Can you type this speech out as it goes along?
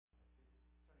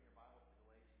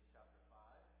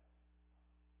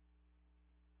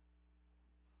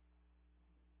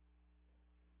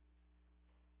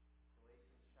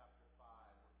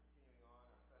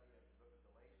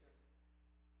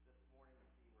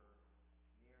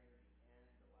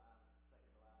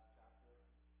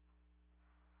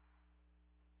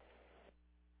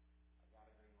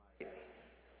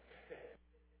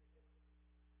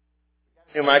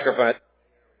New microphone.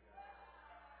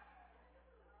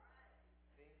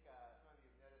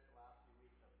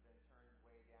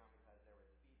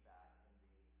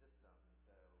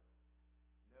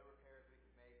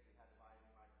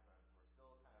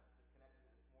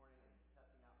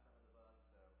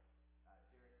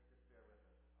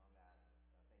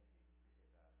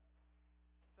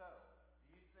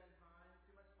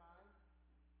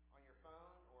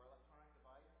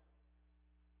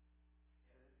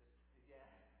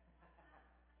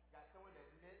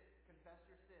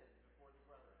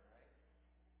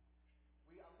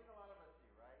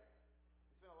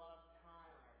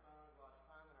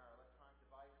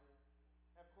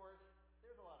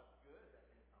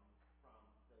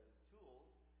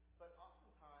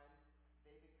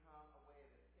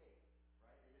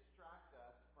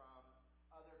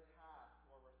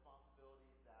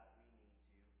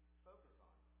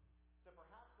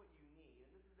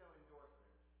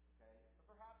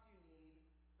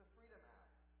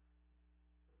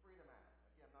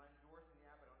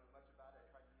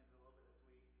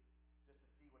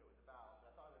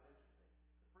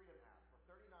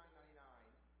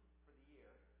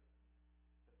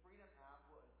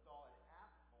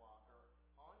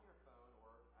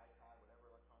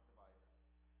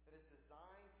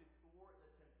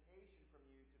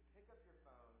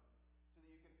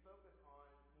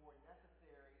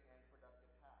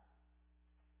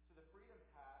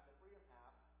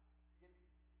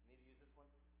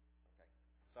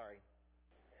 Sorry.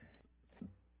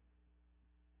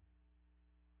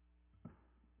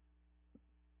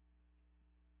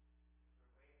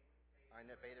 I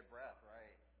know, bated breath,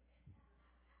 right?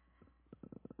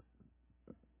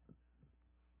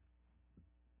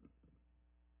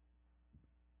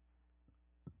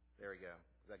 There we go.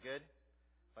 Is that good?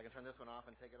 So I can turn this one off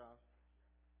and take it off?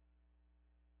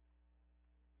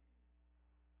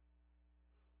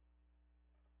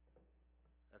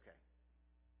 Okay.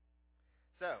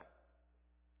 So,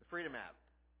 the Freedom app.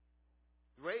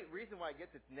 The reason why it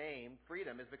gets its name,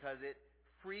 Freedom, is because it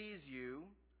frees you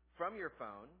from your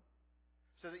phone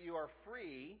so that you are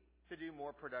free to do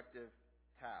more productive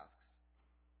tasks.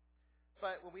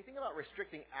 But when we think about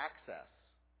restricting access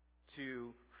to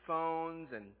phones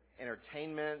and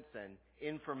entertainments and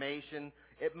information,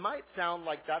 it might sound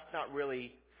like that's not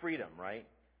really freedom, right?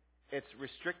 It's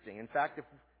restricting. In fact, if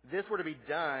this were to be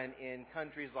done in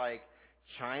countries like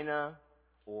China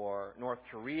or North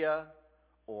Korea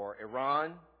or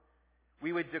Iran,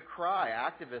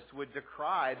 activists would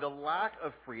decry the lack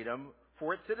of freedom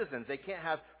for its citizens. They can't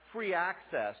have free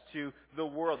access to the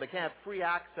world. They can't have free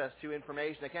access to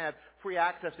information. They can't have free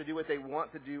access to do what they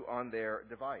want to do on their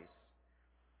device.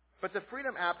 But the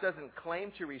Freedom app doesn't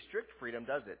claim to restrict freedom,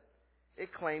 does it?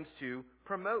 It claims to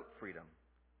promote freedom.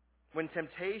 When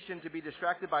temptation to be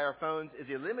distracted by our phones is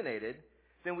eliminated,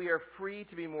 then we are free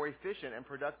to be more efficient and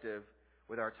productive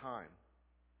with our time.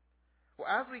 Well,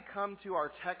 as we come to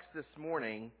our text this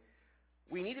morning,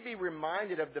 we need to be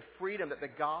reminded of the freedom that the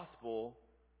gospel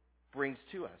brings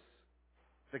to us.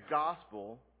 The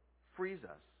gospel frees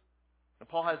us. And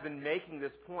Paul has been making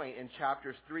this point in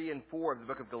chapters 3 and 4 of the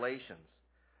book of Galatians.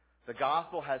 The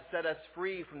gospel has set us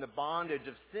free from the bondage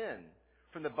of sin,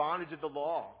 from the bondage of the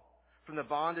law, from the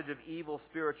bondage of evil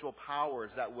spiritual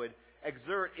powers that would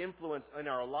exert influence in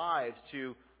our lives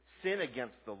to sin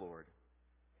against the Lord.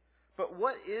 But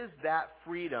what is that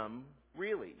freedom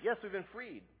really? Yes, we've been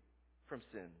freed from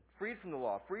sin, freed from the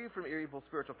law, freed from evil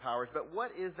spiritual powers, but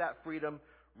what is that freedom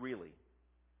really?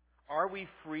 Are we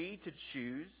free to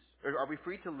choose, or are we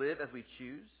free to live as we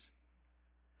choose?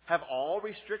 Have all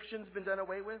restrictions been done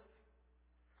away with?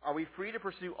 Are we free to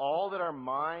pursue all that our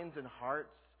minds and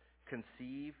hearts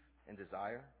conceive and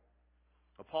desire?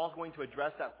 Well, Paul's going to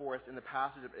address that for us in the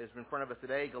passage that is in front of us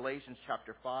today, Galatians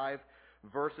chapter 5,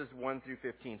 verses 1 through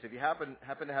 15. So if you happen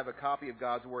to have a copy of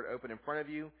God's Word open in front of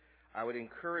you, I would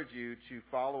encourage you to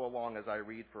follow along as I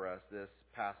read for us this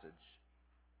passage.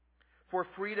 For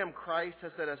freedom Christ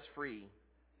has set us free.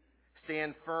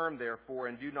 Stand firm, therefore,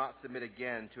 and do not submit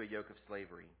again to a yoke of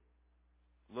slavery.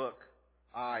 Look,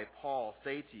 I, Paul,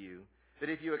 say to you that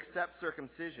if you accept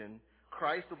circumcision,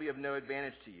 Christ will be of no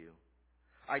advantage to you.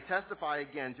 I testify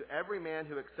again to every man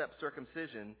who accepts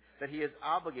circumcision that he is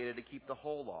obligated to keep the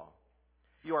whole law.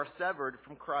 You are severed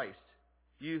from Christ.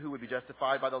 You who would be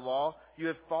justified by the law, you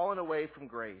have fallen away from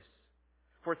grace.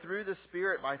 For through the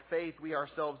Spirit, by faith, we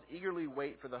ourselves eagerly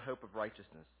wait for the hope of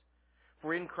righteousness.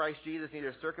 For in Christ Jesus,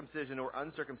 neither circumcision nor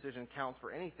uncircumcision counts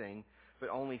for anything, but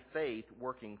only faith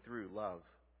working through love.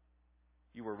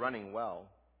 You were running well.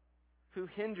 Who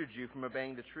hindered you from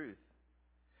obeying the truth?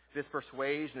 This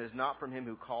persuasion is not from him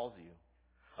who calls you.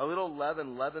 A little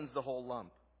leaven leavens the whole lump.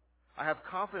 I have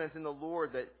confidence in the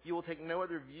Lord that you will take no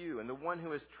other view, and the one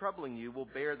who is troubling you will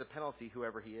bear the penalty,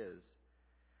 whoever he is.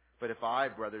 But if I,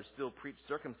 brothers, still preach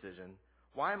circumcision,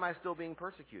 why am I still being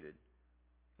persecuted?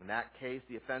 In that case,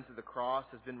 the offense of the cross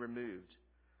has been removed.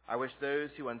 I wish those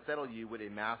who unsettle you would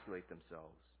emasculate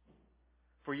themselves.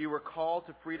 For you were called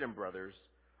to freedom, brothers,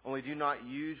 only do not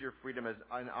use your freedom as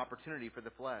an opportunity for the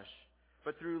flesh,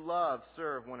 but through love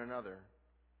serve one another.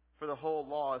 For the whole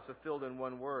law is fulfilled in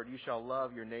one word, you shall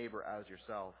love your neighbor as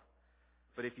yourself.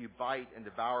 But if you bite and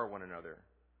devour one another,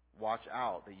 watch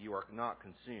out that you are not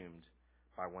consumed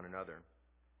by one another.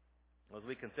 As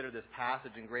we consider this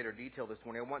passage in greater detail this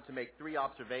morning, I want to make 3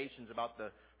 observations about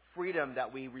the freedom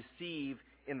that we receive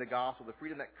in the gospel, the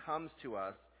freedom that comes to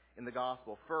us in the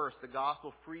gospel. First, the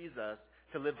gospel frees us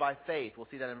to live by faith. We'll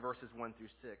see that in verses 1 through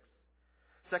 6.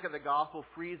 Second, the gospel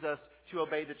frees us to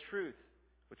obey the truth,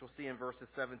 which we'll see in verses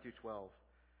 7 through 12.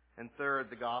 And third,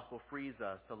 the gospel frees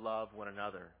us to love one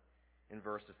another in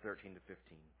verses 13 to 15.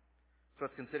 So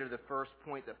let's consider the first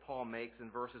point that Paul makes in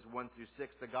verses 1 through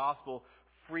 6. The gospel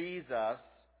frees us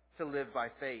to live by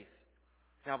faith.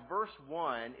 Now, verse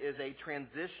 1 is a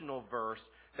transitional verse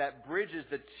that bridges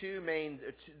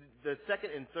the second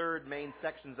and third main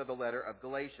sections of the letter of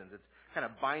Galatians. It's kind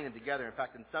of binding them together. In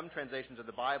fact, in some translations of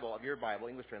the Bible, of your Bible,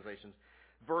 English translations,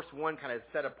 verse 1 kind of is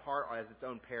set apart as its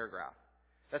own paragraph.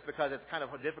 That's because it's kind of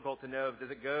difficult to know, does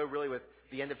it go really with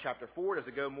the end of chapter 4? Does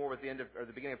it go more with the end of, or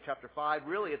the beginning of chapter 5?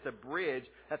 Really, it's a bridge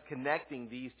that's connecting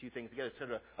these two things together. It's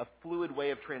sort of a fluid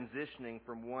way of transitioning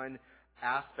from one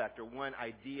aspect or one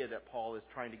idea that Paul is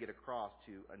trying to get across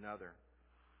to another.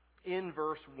 In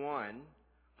verse 1,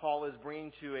 Paul is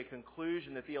bringing to a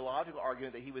conclusion the theological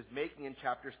argument that he was making in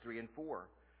chapters 3 and 4.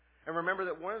 And remember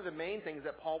that one of the main things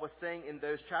that Paul was saying in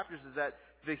those chapters is that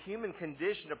the human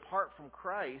condition apart from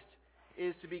Christ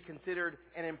is to be considered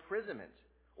an imprisonment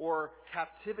or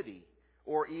captivity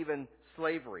or even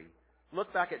slavery.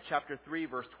 Look back at chapter 3,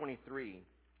 verse 23.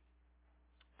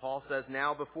 Paul says,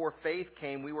 "Now before faith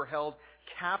came, we were held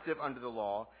captive under the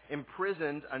law,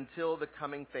 imprisoned until the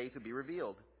coming faith would be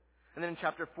revealed." And then in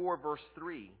chapter 4, verse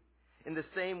 3, "In the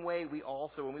same way we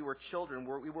also, when we were children,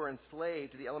 we were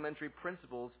enslaved to the elementary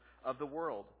principles of the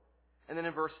world." And then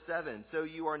in verse 7, "So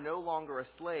you are no longer a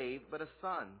slave, but a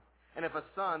son. And if a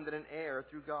son, then an heir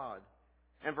through God."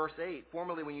 And verse 8,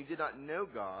 "Formerly when you did not know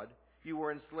God, you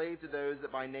were enslaved to those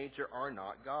that by nature are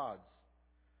not God's."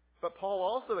 But Paul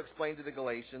also explained to the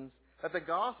Galatians that the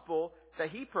gospel that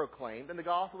he proclaimed and the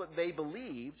gospel that they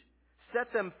believed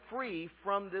set them free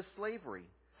from this slavery.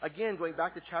 Again, going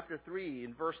back to chapter 3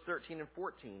 in verse 13 and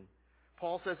 14,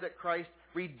 Paul says that Christ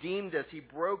redeemed us. He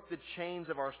broke the chains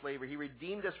of our slavery. He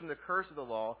redeemed us from the curse of the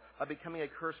law by becoming a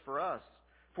curse for us.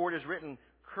 For it is written,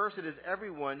 "Cursed is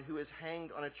everyone who is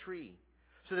hanged on a tree,"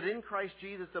 so that in Christ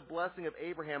Jesus the blessing of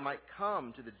Abraham might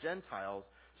come to the Gentiles,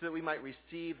 so that we might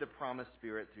receive the promised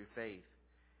Spirit through faith.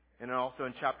 And also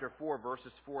in chapter 4,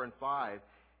 verses 4 and 5,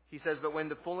 he says, "But when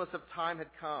the fullness of time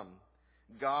had come,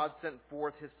 God sent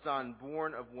forth his Son,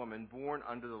 born of woman, born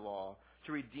under the law,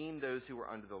 to redeem those who were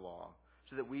under the law,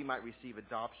 so that we might receive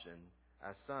adoption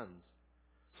as sons."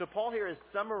 So Paul here is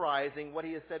summarizing what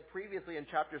he has said previously in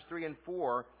chapters 3 and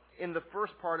 4 in the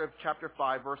first part of chapter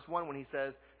 5, verse 1, when he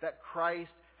says that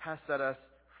Christ has set us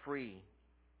free.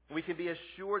 We can be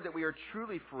assured that we are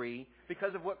truly free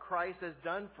because of what Christ has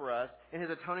done for us in his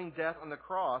atoning death on the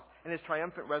cross and his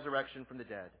triumphant resurrection from the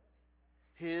dead.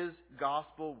 His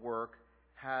gospel work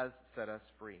has set us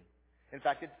free. In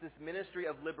fact, it's this ministry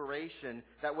of liberation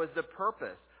that was the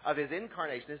purpose of his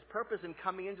incarnation, his purpose in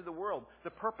coming into the world,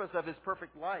 the purpose of his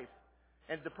perfect life,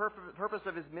 and the purpose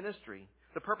of his ministry,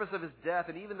 the purpose of his death,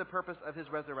 and even the purpose of his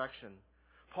resurrection.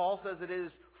 Paul says it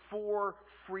is for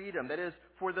freedom, that is,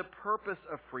 for the purpose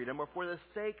of freedom, or for the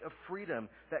sake of freedom,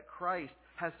 that Christ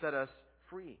has set us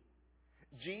free.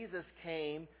 Jesus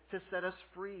came to set us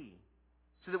free,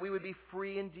 so that we would be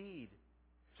free indeed,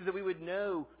 so that we would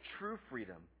know true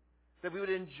freedom, that we would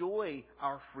enjoy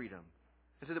our freedom,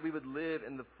 and so that we would live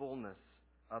in the fullness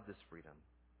of this freedom.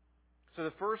 So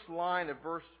the first line of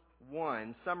verse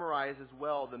 1 summarizes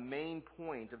well the main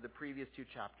point of the previous 2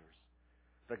 chapters.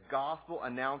 The gospel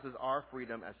announces our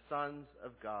freedom as sons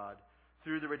of God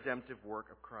through the redemptive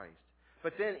work of Christ.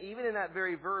 But then, even in that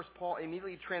very verse, Paul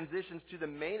immediately transitions to the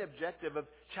main objective of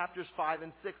chapters 5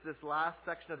 and 6, this last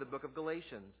section of the book of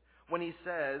Galatians, when he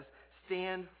says,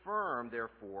 "Stand firm,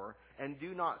 therefore, and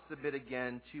do not submit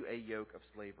again to a yoke of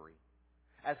slavery."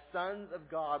 As sons of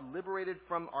God, liberated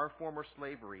from our former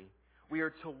slavery, we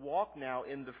are to walk now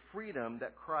in the freedom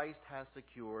that Christ has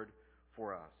secured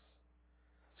for us.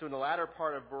 So in the latter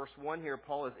part of verse 1 here,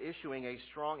 Paul is issuing a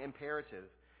strong imperative.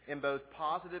 in both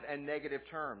positive and negative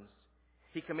terms.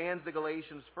 He commands the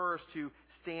Galatians first to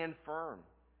stand firm.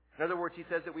 In other words, he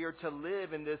says that we are to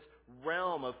live in this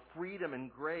realm of freedom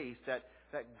and grace that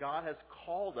God has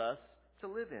called us to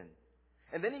live in.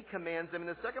 And then he commands them in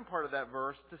the second part of that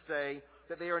verse to say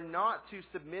that they are not to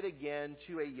submit again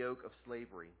to a yoke of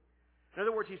slavery. In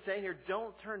other words, he's saying here,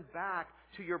 don't turn back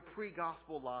to your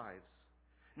pre-gospel lives.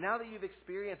 Now that you've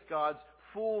experienced God's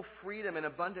full freedom and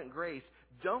abundant grace,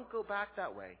 don't go back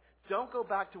that way. Don't go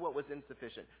back to what was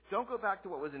insufficient. Don't go back to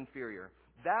what was inferior.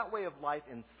 That way of life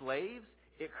enslaves,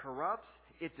 it corrupts,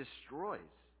 it destroys.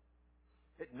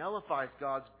 It nullifies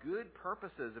God's good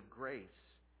purposes of grace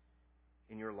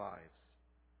in your lives.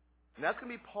 And that's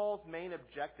going to be Paul's main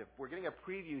objective. We're getting a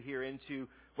preview here into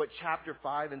what chapter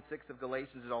 5 and 6 of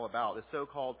Galatians is all about, the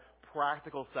so-called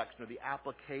practical section or the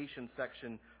application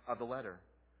section of the letter.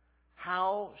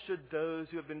 How should those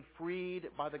who have been freed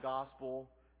by the gospel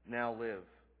now live?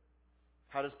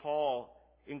 How does Paul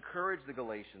encourage the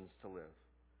Galatians to live?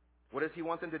 What does he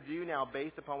want them to do now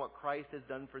based upon what Christ has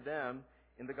done for them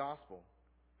in the gospel?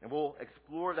 And we'll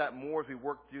explore that more as we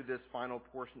work through this final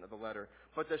portion of the letter.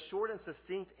 But the short and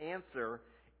succinct answer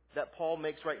that Paul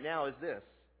makes right now is this: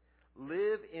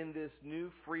 live in this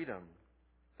new freedom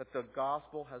that the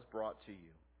gospel has brought to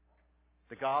you.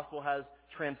 The gospel has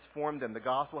transformed them. The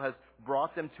gospel has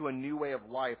brought them to a new way of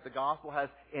life. The gospel has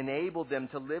enabled them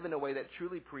to live in a way that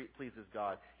truly pleases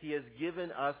God. He has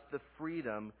given us the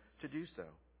freedom to do so.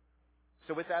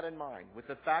 So with that in mind, with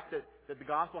the fact that the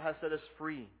gospel has set us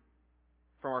free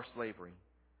from our slavery,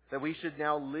 that we should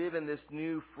now live in this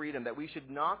new freedom, that we should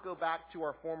not go back to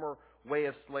our former way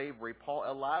of slavery, Paul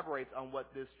elaborates on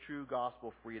what this true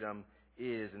gospel freedom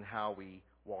is and how we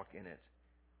walk in it.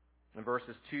 In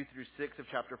verses 2 through 6 of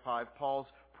chapter 5, Paul's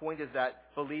point is that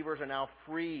believers are now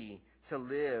free to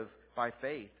live by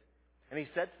faith. And he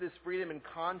sets this freedom in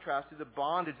contrast to the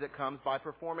bondage that comes by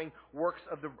performing works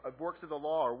of the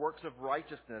law or works of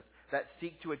righteousness that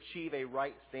seek to achieve a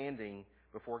right standing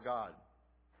before God.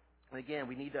 And again,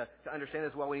 we need to understand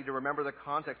as well, we need to remember the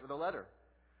context of the letter.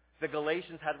 The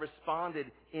Galatians had responded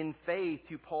in faith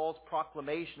to Paul's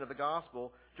proclamation of the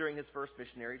gospel during his first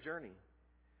missionary journey.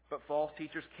 But false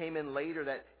teachers came in later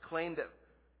that claimed that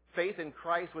faith in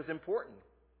Christ was important.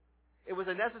 It was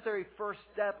a necessary first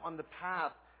step on the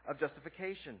path of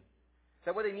justification.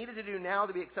 That what they needed to do now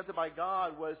to be accepted by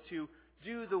God was to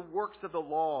do the works of the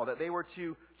law, that they were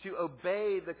to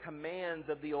obey the commands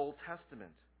of the Old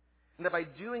Testament. And that by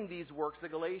doing these works, the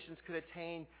Galatians could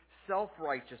attain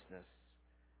self-righteousness,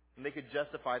 and they could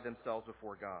justify themselves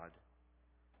before God.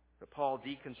 But Paul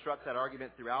deconstructs that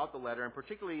argument throughout the letter, and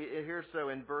particularly here so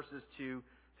in verses 2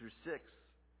 through 6.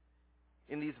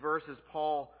 In these verses,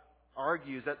 Paul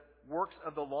argues that works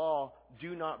of the law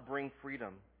do not bring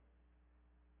freedom,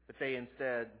 but they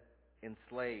instead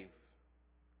enslave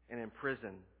and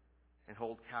imprison and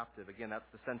hold captive. Again,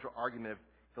 that's the central argument of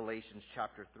Galatians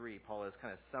chapter 3. Paul is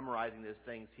kind of summarizing those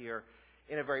things here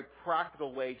in a very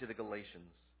practical way to the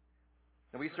Galatians.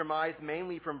 And we surmise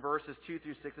mainly from verses 2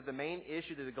 through 6 that the main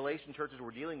issue that the Galatian churches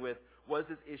were dealing with was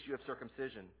this issue of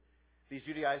circumcision. These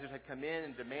Judaizers had come in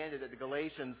and demanded that the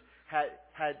Galatians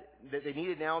that they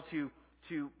needed now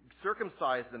to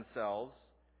circumcise themselves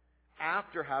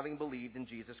after having believed in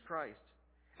Jesus Christ.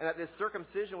 And that this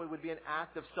circumcision would be an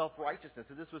act of self-righteousness.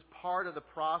 So this was part of the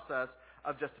process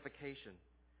of justification.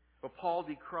 But Paul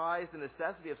decries the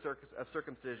necessity of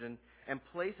circumcision and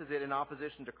places it in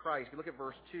opposition to Christ. If you look at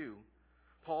verse 2,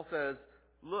 Paul says,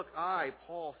 "Look, I,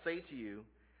 Paul, say to you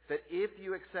that if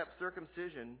you accept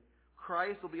circumcision,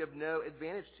 Christ will be of no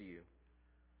advantage to you."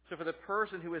 So for the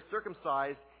person who is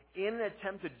circumcised in an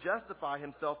attempt to justify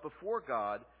himself before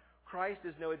God, Christ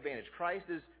is no advantage. Christ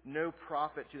is no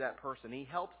profit to that person. He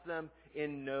helps them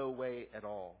in no way at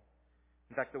all.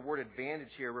 In fact, the word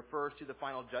advantage here refers to the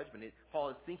final judgment. Paul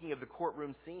is thinking of the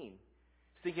courtroom scene.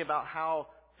 He's thinking about how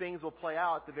things will play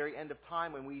out at the very end of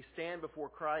time when we stand before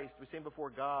Christ, we stand before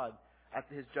God at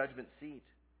his judgment seat.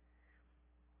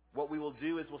 What we will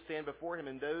do is we'll stand before him,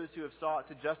 and those who have sought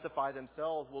to justify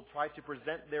themselves will try to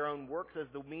present their own works as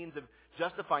the means of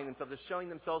justifying themselves, as showing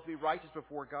themselves to be righteous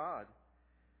before God.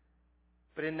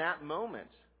 But in that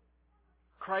moment,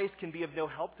 Christ can be of no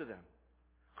help to them.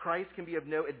 Christ can be of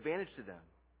no advantage to them.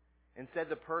 Instead,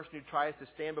 the person who tries to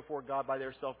stand before God by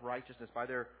their self-righteousness, by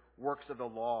their works of the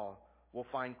law, will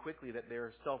find quickly that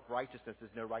their self-righteousness is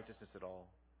no righteousness at all.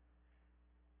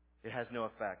 It has no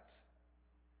effect.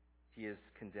 He is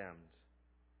condemned.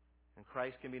 And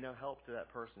Christ can be no help to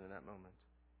that person in that moment.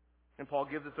 And Paul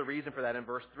gives us a reason for that in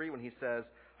verse 3 when he says,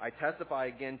 I testify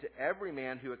again to every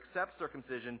man who accepts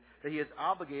circumcision that he is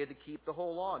obligated to keep the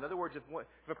whole law. In other words, if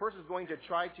a person is going to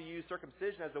try to use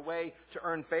circumcision as a way to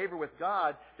earn favor with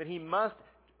God, then he must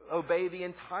obey the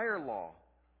entire law.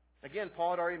 Again,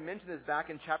 Paul had already mentioned this back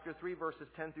in chapter 3, verses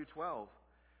 10 through 12.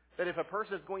 That if a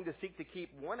person is going to seek to keep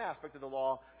one aspect of the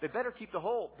law, they better keep the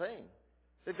whole thing.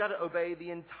 They've got to obey the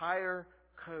entire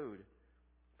code.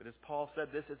 But as Paul said,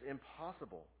 this is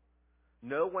impossible.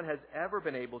 No one has ever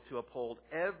been able to uphold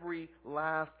every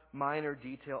last minor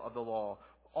detail of the law.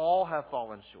 All have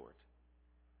fallen short.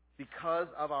 Because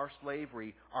of our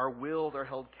slavery, our wills are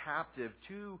held captive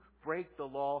to break the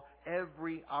law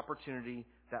every opportunity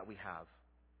that we have.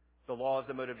 The law is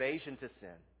the motivation to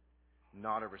sin,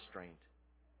 not a restraint.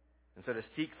 And so to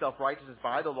seek self-righteousness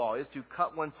by the law is to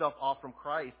cut oneself off from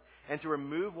Christ and to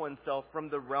remove oneself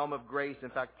from the realm of grace. In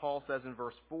fact, Paul says in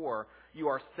verse 4, you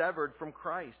are severed from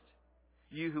Christ.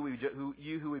 You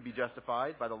who would be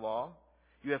justified by the law,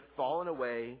 you have fallen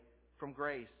away from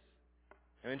grace.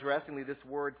 And interestingly, this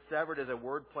word severed is a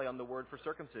word play on the word for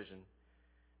circumcision.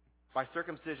 By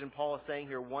circumcision, Paul is saying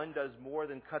here, one does more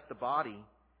than cut the body.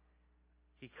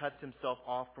 He cuts himself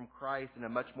off from Christ in a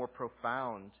much more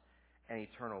profound and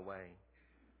eternal way.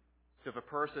 So if a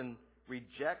person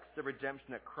rejects the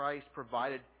redemption that Christ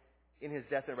provided in his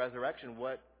death and resurrection,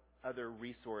 what other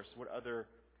resource, what other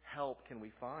help can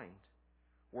we find?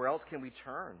 Where else can we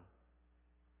turn?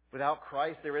 Without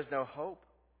Christ, there is no hope.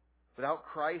 Without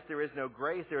Christ, there is no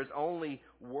grace. There is only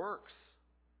works.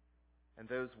 And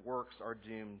those works are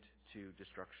doomed to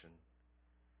destruction.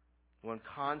 Well, in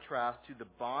contrast to the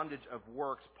bondage of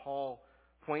works, Paul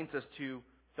points us to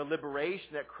the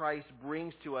liberation that Christ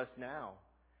brings to us now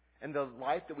and the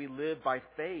life that we live by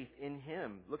faith in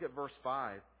Him. Look at verse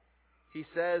 5. He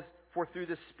says, for through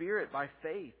the Spirit, by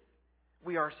faith,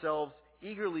 we ourselves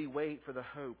eagerly wait for the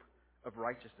hope of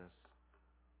righteousness.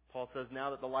 Paul says now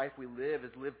that the life we live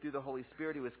is lived through the Holy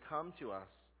Spirit who has come to us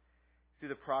through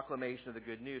the proclamation of the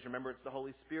good news. Remember, it's the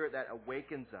Holy Spirit that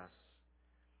awakens us.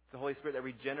 It's the Holy Spirit that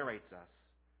regenerates us.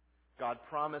 God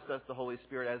promised us the Holy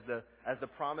Spirit as the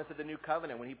promise of the new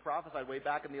covenant. When He prophesied way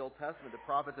back in the Old Testament, the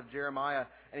prophets of Jeremiah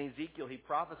and Ezekiel, He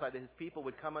prophesied that His people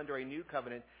would come under a new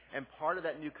covenant. And part of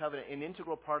that new covenant, an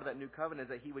integral part of that new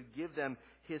covenant, is that He would give them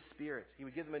His Spirit. He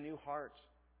would give them a new heart.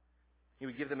 He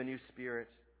would give them a new spirit.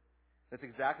 That's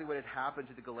exactly what had happened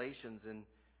to the Galatians. In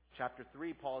chapter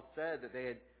 3, Paul said that they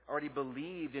had already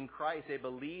believed in Christ. They had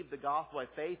believed the gospel by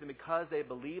faith. And because they had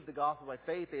believed the gospel by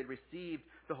faith, they had received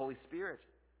the Holy Spirit.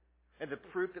 And the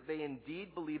proof that they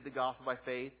indeed believed the gospel by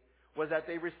faith was that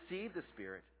they received the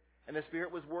Spirit. And the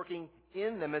Spirit was working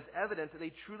in them as evidence that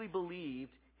they truly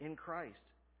believed in Christ.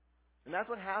 And that's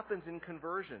what happens in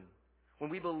conversion.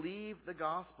 When we believe the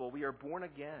gospel, we are born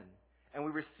again. And we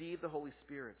receive the Holy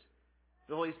Spirit.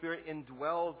 The Holy Spirit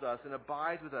indwells us and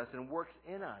abides with us and works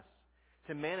in us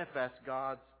to manifest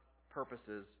God's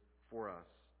purposes for us.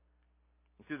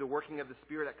 And through the working of the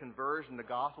Spirit at conversion, the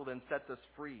gospel then sets us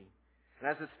free. And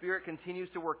as the Spirit continues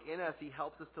to work in us, He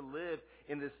helps us to live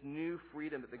in this new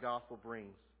freedom that the gospel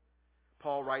brings.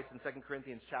 Paul writes in 2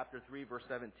 Corinthians chapter 3, verse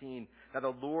 17, "Now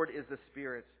the Lord is the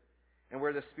Spirit, and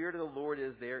where the Spirit of the Lord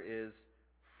is, there is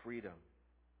freedom."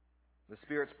 The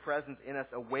Spirit's presence in us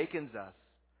awakens us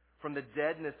from the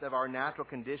deadness of our natural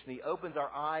condition. He opens our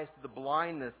eyes to the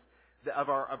blindness of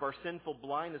our sinful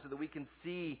blindness so that we can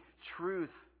see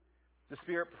truth. The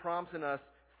Spirit prompts in us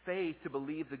faith to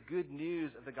believe the good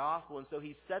news of the gospel, and so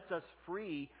He sets us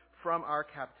free from our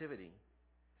captivity.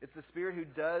 It's the Spirit who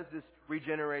does this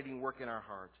regenerating work in our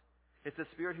heart. It's the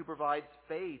Spirit who provides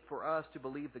faith for us to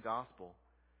believe the gospel.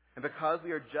 And because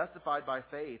we are justified by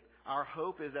faith, our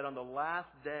hope is that on the last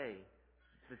day,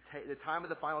 the time of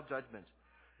the final judgment,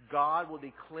 God will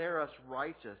declare us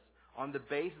righteous on the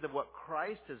basis of what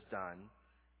Christ has done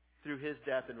through His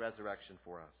death and resurrection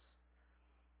for us.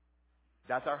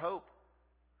 That's our hope.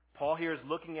 Paul here is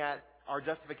looking at our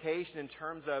justification in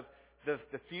terms of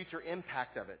the future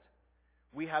impact of it.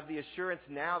 We have the assurance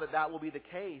now that that will be the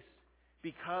case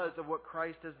because of what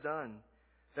Christ has done.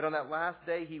 That on that last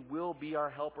day, He will be our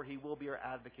helper. He will be our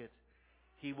advocate.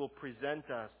 He will present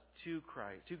us to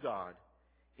Christ, to God,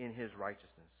 in His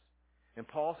righteousness. And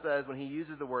Paul says when he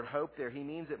uses the word hope there, he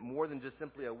means it more than just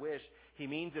simply a wish. He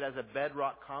means it as a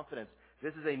bedrock confidence.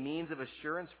 This is a means of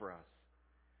assurance for us.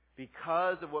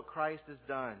 Because of what Christ has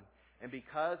done, and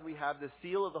because we have the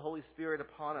seal of the Holy Spirit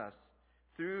upon us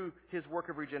through His work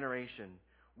of regeneration,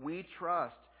 we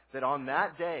trust that on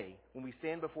that day, when we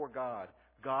stand before God,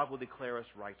 God will declare us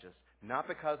righteous. Not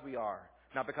because we are,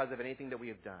 not because of anything that we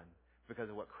have done, because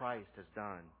of what Christ has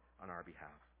done on our behalf.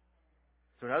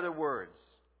 So in other words,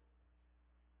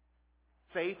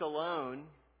 faith alone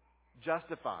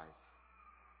justifies.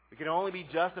 We can only be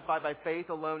justified by faith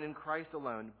alone in Christ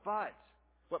alone. But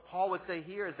what Paul would say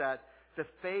here is that the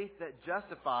faith that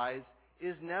justifies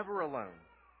is never alone.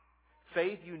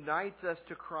 Faith unites us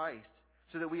to Christ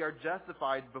so that we are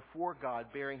justified before God,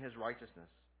 bearing His righteousness.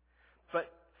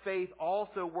 But faith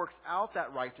also works out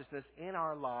that righteousness in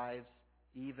our lives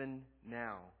even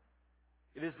now.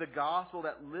 It is the gospel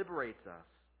that liberates us,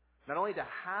 not only to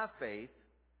have faith,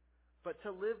 but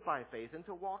to live by faith and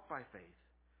to walk by faith.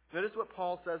 Notice what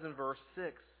Paul says in verse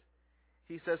 6.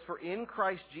 He says, "For in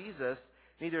Christ Jesus,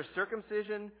 neither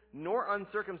circumcision nor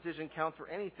uncircumcision counts for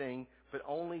anything, but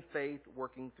only faith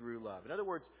working through love." In other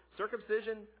words,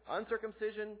 circumcision,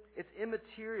 uncircumcision, it's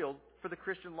immaterial for the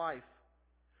Christian life.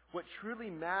 What truly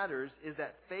matters is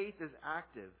that faith is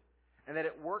active and that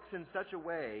it works in such a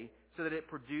way so that it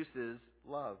produces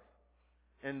love.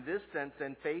 In this sense,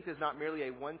 then, faith is not merely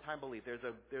a one-time belief. There's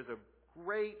a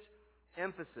great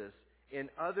emphasis in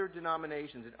other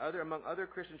denominations and among other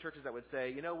Christian churches that would say,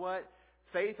 you know what?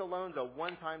 Faith alone is a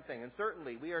one-time thing. And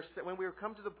certainly, when we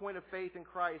come to the point of faith in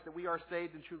Christ, that we are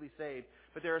saved and truly saved.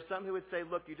 But there are some who would say,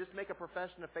 look, you just make a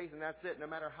profession of faith and that's it. No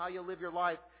matter how you live your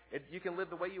life, you can live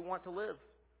the way you want to live.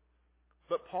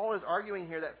 But Paul is arguing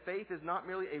here that faith is not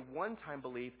merely a one-time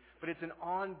belief, but it's an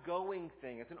ongoing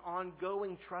thing. It's an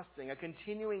ongoing trusting, a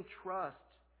continuing trust.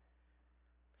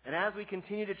 And as we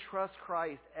continue to trust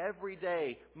Christ every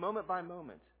day, moment by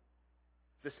moment,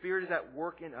 the Spirit is at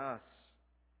work in us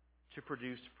to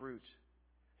produce fruit.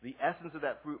 The essence of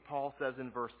that fruit, Paul says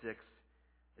in verse 6,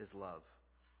 is love.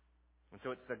 And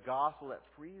so it's the gospel that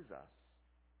frees us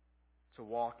to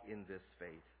walk in this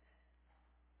faith.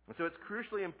 And so it's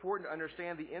crucially important to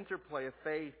understand the interplay of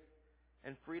faith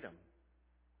and freedom.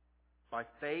 By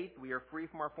faith, we are free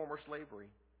from our former slavery.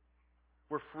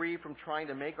 We're free from trying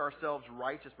to make ourselves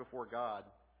righteous before God.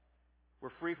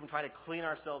 We're free from trying to clean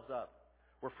ourselves up.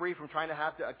 We're free from trying to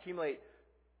have to accumulate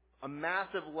a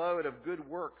massive load of good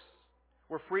works.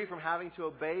 We're free from having to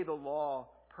obey the law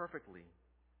perfectly.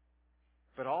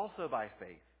 But also by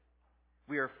faith,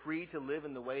 we are free to live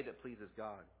in the way that pleases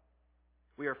God.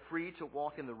 We are free to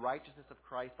walk in the righteousness of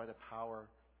Christ by the power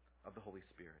of the Holy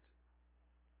Spirit.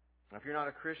 Now, if you're not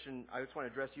a Christian, I just want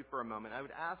to address you for a moment. I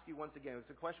would ask you once again, it's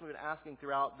a question we've been asking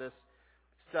throughout this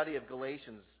study of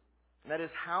Galatians, and that is,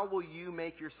 how will you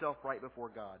make yourself right before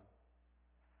God?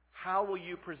 How will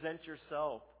you present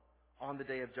yourself on the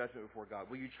day of judgment before God?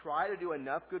 Will you try to do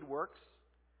enough good works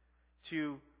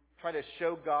to try to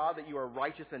show God that you are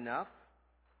righteous enough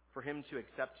for Him to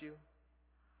accept you?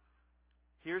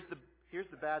 Here's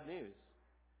the bad news,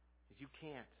 is you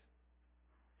can't.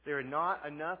 There are not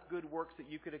enough good works that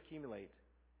you could accumulate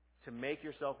to make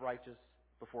yourself righteous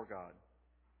before God.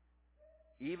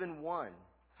 Even one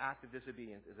act of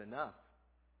disobedience is enough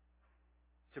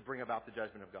to bring about the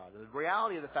judgment of God. The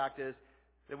reality of the fact is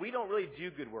that we don't really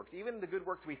do good works. Even the good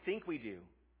works we think we do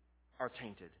are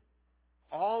tainted.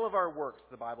 All of our works,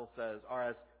 the Bible says, are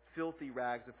as filthy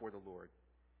rags before the Lord.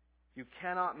 You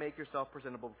cannot make yourself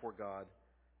presentable before God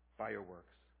by your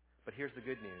works. But here's the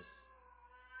good news.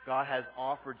 God has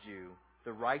offered you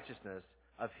the righteousness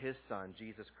of His Son,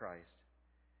 Jesus Christ.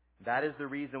 That is the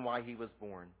reason why He was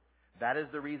born. That is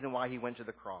the reason why He went to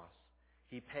the cross.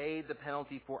 He paid the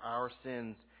penalty for our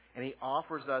sins, and He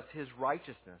offers us His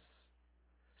righteousness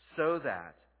so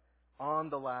that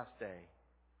on the last day,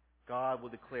 God will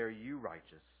declare you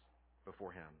righteous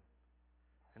before Him.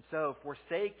 And so,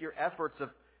 forsake your efforts of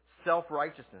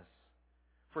self-righteousness.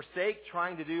 Forsake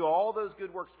trying to do all those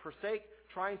good works. Forsake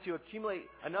trying to accumulate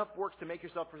enough works to make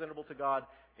yourself presentable to God.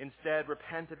 Instead,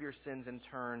 repent of your sins and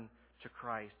turn to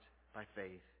Christ by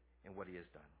faith in what He has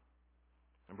done.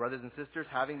 And brothers and sisters,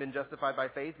 having been justified by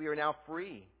faith, we are now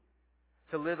free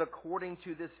to live according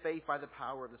to this faith by the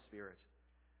power of the Spirit.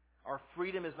 Our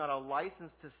freedom is not a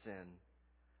license to sin,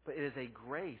 but it is a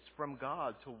grace from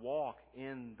God to walk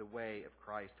in the way of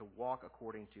Christ, to walk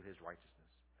according to His righteousness.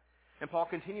 And Paul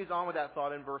continues on with that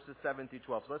thought in verses 7 through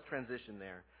 12. So let's transition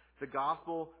there. The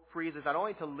gospel frees us not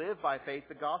only to live by faith,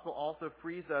 the gospel also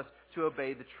frees us to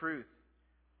obey the truth.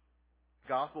 The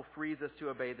gospel frees us to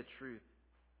obey the truth.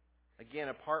 Again,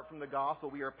 apart from the gospel,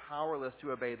 we are powerless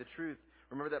to obey the truth.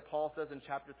 Remember that Paul says in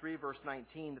chapter 3, verse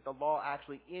 19, that the law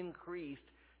actually increased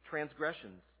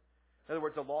transgressions. In other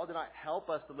words, the law did not help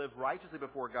us to live righteously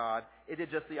before God. It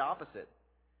did just the opposite.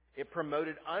 It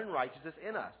promoted unrighteousness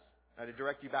in us. Now, to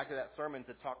direct you back to that sermon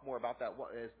to talk more about that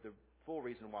is the full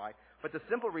reason why. But the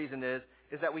simple reason is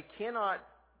that we cannot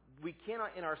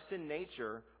in our sin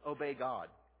nature obey God.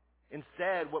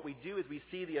 Instead, what we do is we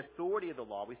see the authority of the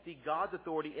law. We see God's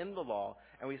authority in the law,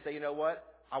 and we say, you know what?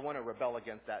 I want to rebel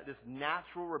against that. This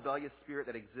natural rebellious spirit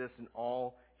that exists in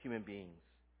all human beings.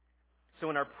 So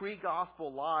in our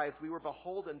pre-gospel lives, we were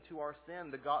beholden to our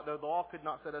sin. The law could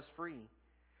not set us free.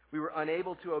 We were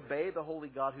unable to obey the holy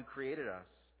God who created us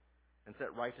and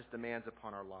set righteous demands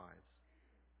upon our lives.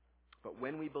 But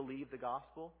when we believed the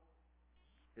gospel,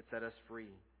 it set us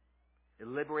free. It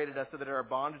liberated us so that our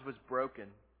bondage was broken.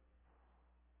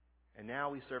 And now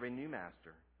we serve a new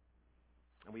master,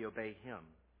 and we obey him.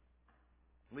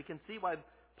 And we can see why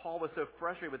Paul was so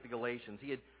frustrated with the Galatians. He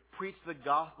had preached the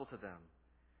gospel to them.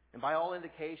 And by all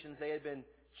indications, they had been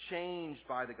changed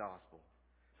by the gospel.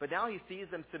 But now he sees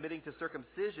them submitting to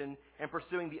circumcision and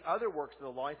pursuing the other works of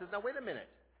the law. He says, now wait a minute.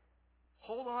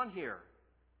 Hold on here.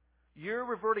 You're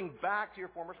reverting back to your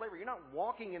former slavery. You're not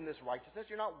walking in this righteousness.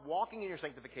 You're not walking in your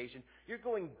sanctification. You're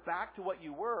going back to what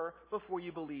you were before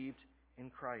you believed in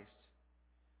Christ.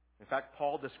 In fact,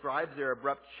 Paul describes their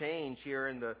abrupt change here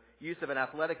in the use of an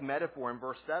athletic metaphor in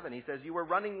verse 7. He says, you were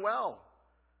running well.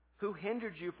 Who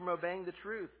hindered you from obeying the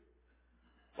truth?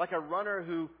 Like a runner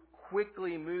who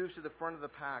quickly moves to the front of the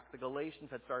pack, the Galatians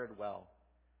had started well.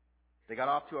 They got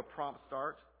off to a prompt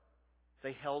start.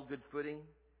 They held good footing.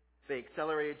 They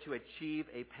accelerated to achieve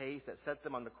a pace that set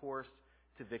them on the course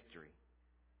to victory.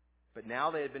 But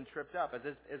now they had been tripped up, as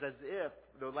if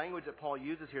the language that Paul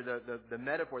uses here, the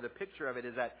metaphor, the picture of it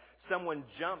is that someone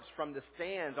jumps from the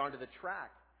stands onto the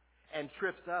track and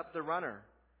trips up the runner.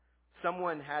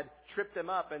 Someone had tripped them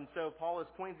up, and so Paul is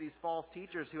pointing to these false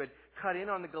teachers who had cut in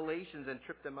on the Galatians and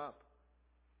tripped them up.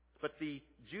 But the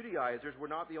Judaizers were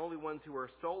not the only ones who were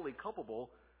solely culpable.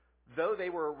 Though they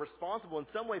were responsible in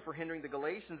some way for hindering the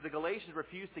Galatians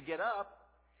refused to get up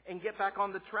and get back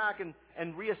on the track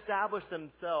and reestablish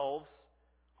themselves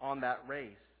on that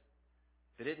race.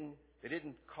 They didn't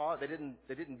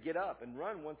get up and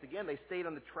run once again. They stayed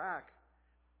on the track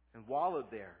and wallowed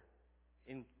there,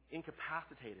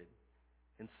 incapacitated,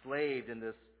 enslaved in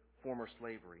this former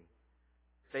slavery.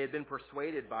 They had been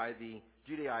persuaded by the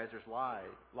Judaizers'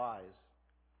 lies.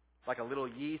 Like a little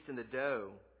yeast in the dough,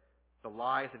 the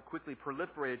lies had quickly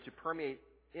proliferated to permeate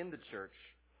in the church.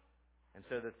 And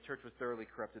so the church was thoroughly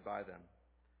corrupted by them.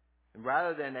 And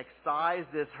rather than excise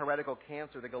this heretical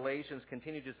cancer, the Galatians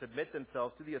continued to submit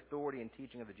themselves to the authority and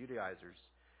teaching of the Judaizers.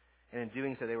 And in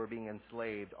doing so, they were being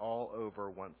enslaved all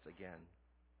over once again.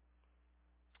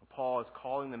 Paul is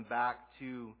calling them back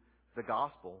to the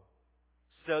gospel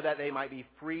so that they might be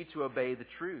free to obey the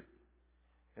truth.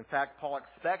 In fact, Paul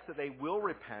expects that they will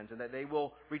repent and that they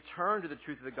will return to the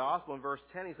truth of the gospel. In verse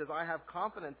 10, he says, I have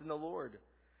confidence in the Lord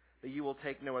that you will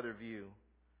take no other view,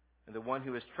 and the one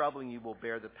who is troubling you will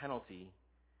bear the penalty,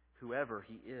 whoever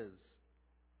he is.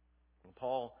 And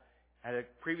Paul had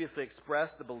previously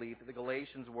expressed the belief that the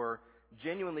Galatians were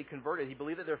genuinely converted. He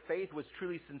believed that their faith was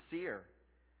truly sincere,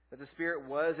 that the Spirit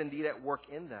was indeed at work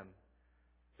in them.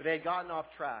 But they had gotten off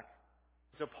track.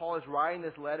 So Paul is writing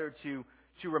this letter to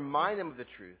remind them of the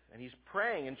truth. And he's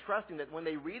praying and trusting that when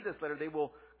they read this letter, they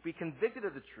will be convicted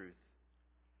of the truth.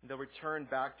 And they'll return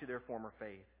back to their former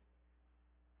faith.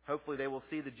 Hopefully they will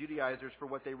see the Judaizers for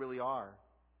what they really are,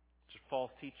 just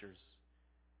false teachers.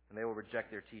 And they will reject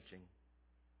their teaching.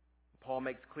 Paul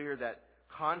makes clear that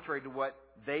contrary to what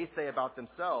they say about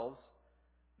themselves,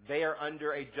 they are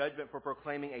under a judgment for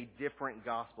proclaiming a different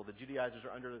gospel. The Judaizers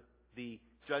are under the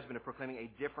judgment of proclaiming a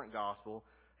different gospel,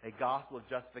 a gospel of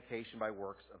justification by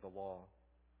works of the law.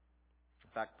 In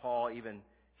fact, Paul, even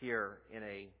here in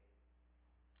a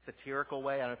satirical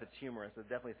way, I don't know if it's humorous, but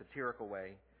definitely a satirical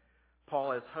way,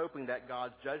 Paul is hoping that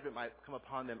God's judgment might come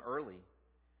upon them early.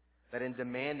 That in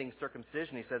demanding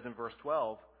circumcision, he says in verse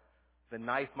 12, the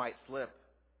knife might slip,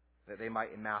 that they might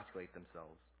emasculate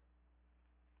themselves.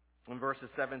 In verses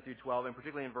 7 through 12, and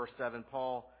particularly in verse 7,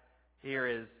 Paul here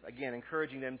is, again,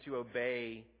 encouraging them to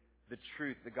obey the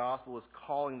truth. The gospel is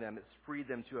calling them. It's freed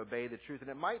them to obey the truth. And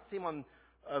it might seem on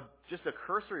just a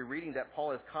cursory reading that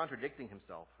Paul is contradicting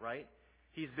himself, right?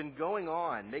 He's been going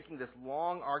on, making this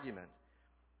long argument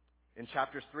in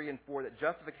chapters 3 and 4 that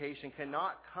justification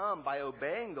cannot come by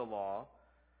obeying the law,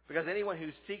 because anyone who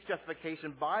seeks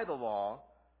justification by the law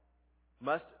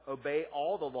must obey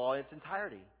all the law in its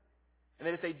entirety. And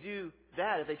that if they do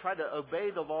that, if they try to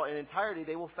obey the law in entirety,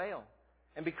 they will fail.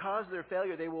 And because of their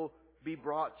failure, they will be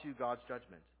brought to God's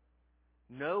judgment.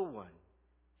 No one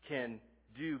can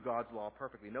do God's law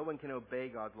perfectly. No one can obey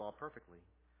God's law perfectly.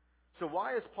 So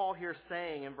why is Paul here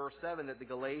saying in verse 7 that the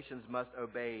Galatians must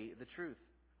obey the truth?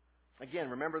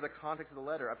 Again, remember the context of the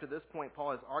letter. Up to this point,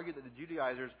 Paul has argued that the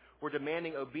Judaizers were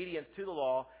demanding obedience to the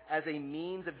law as a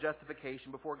means of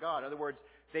justification before God. In other words,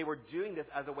 they were doing this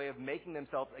as a way of making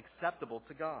themselves acceptable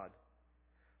to God.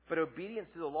 But obedience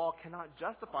to the law cannot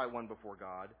justify one before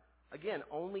God. Again,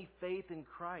 only faith in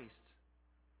Christ.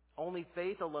 Only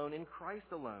faith alone in Christ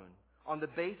alone, on the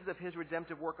basis of his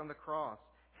redemptive work on the cross,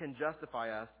 can justify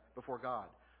us before God.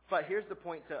 But here's the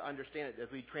point to understand it as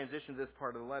we transition to this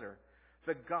part of the letter.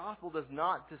 The gospel does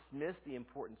not dismiss the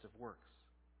importance of works.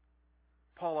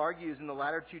 Paul argues in the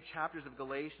latter two chapters of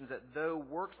Galatians that though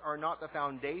works are not the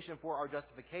foundation for our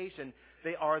justification,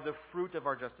 they are the fruit of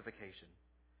our justification.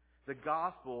 The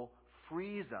gospel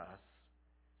frees us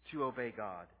to obey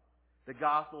God. The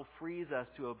gospel frees us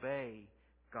to obey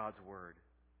God's word.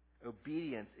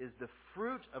 Obedience is the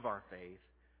fruit of our faith,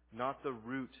 not the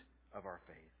root of our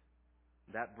faith.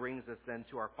 That brings us then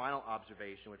to our final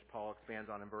observation, which Paul expands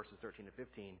on in verses 13 to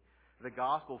 15. The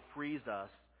gospel frees us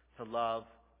to love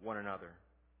one another.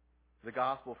 The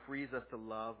gospel frees us to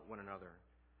love one another.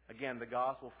 Again, the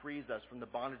gospel frees us from the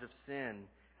bondage of sin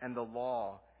and the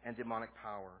law and demonic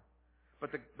power.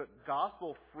 But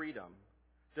gospel freedom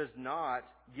does not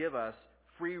give us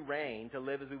free rein to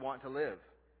live as we want to live.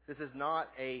 This is not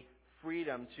a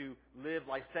freedom to live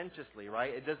licentiously,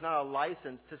 right? It does not a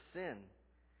license to sin.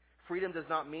 Freedom does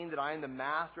not mean that I am the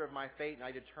master of my fate and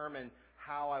I determine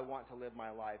how I want to live my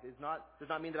life. It does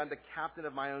not mean that I'm the captain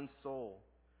of my own soul.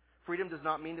 Freedom does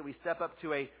not mean that we step up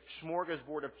to a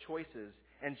smorgasbord of choices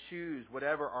and choose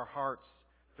whatever our hearts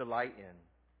delight in.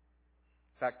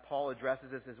 In fact, Paul addresses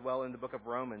this as well in the book of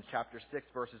Romans, chapter 6,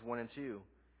 verses 1 and 2.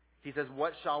 He says,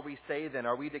 "What shall we say then?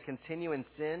 Are we to continue in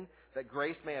sin that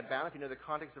grace may abound?" If you know the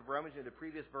context of Romans, the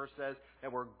previous verse says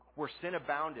that where sin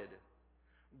abounded,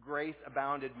 grace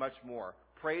abounded much more.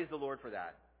 Praise the Lord for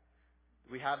that.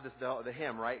 We have this the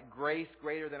hymn, right? Grace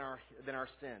greater than our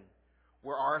sin.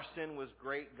 Where our sin was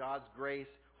great, God's grace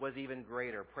was even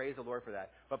greater. Praise the Lord for that.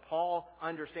 But Paul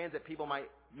understands that people might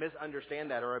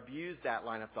misunderstand that or abuse that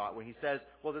line of thought when he says,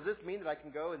 well, does this mean that I can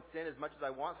go and sin as much as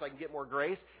I want so I can get more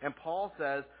grace? And Paul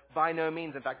says, by no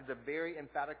means. In fact, it's a very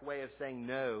emphatic way of saying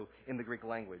no in the Greek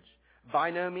language. By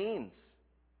no means.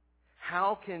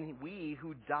 How can we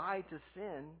who died to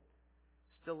sin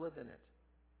still live in it?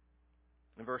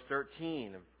 In verse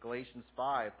 13 of Galatians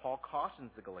 5, Paul cautions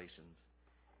the Galatians.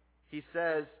 He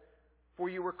says, "For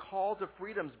you were called to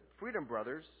freedom,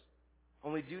 brothers,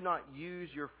 only do not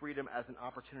use your freedom as an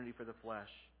opportunity for the flesh,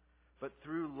 but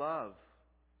through love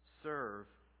serve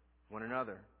one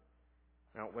another."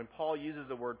 Now, when Paul uses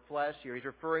the word flesh here, he's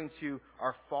referring to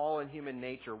our fallen human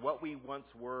nature, what we once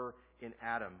were in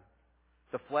Adam.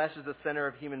 The flesh is the center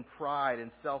of human pride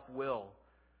and self-will.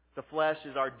 The flesh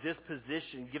is our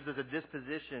disposition, gives us a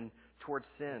disposition towards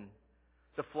sin.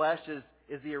 The flesh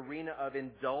is the arena of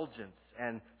indulgence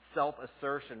and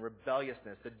self-assertion,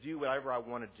 rebelliousness, to do whatever I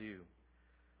want to do.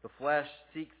 The flesh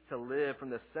seeks to live from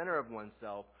the center of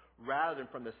oneself rather than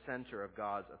from the center of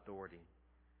God's authority.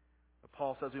 But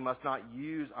Paul says we must not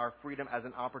use our freedom as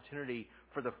an opportunity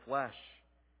for the flesh.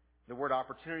 The word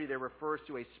opportunity there refers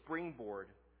to a springboard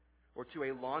or to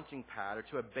a launching pad or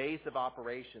to a base of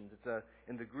operations.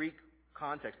 In the Greek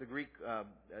context,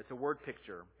 it's a word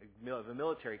picture of a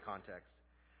military context.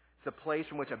 It's a place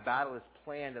from which a battle is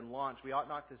planned and launched. We ought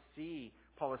not to see,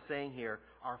 Paul is saying here,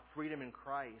 our freedom in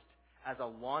Christ as a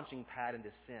launching pad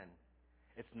into sin.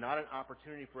 It's not an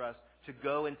opportunity for us to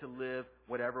go and to live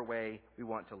whatever way we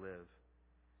want to live.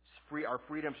 Our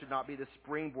freedom should not be the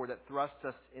springboard that thrusts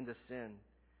us into sin.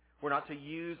 We're not to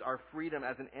use our freedom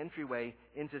as an entryway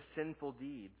into sinful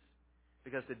deeds,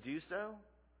 because to do so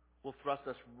will thrust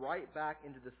us right back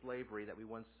into the slavery that we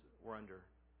once were under.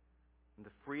 And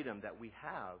the freedom that we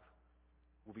have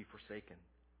will be forsaken.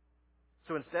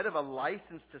 So instead of a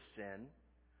license to sin,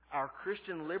 our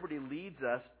Christian liberty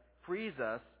frees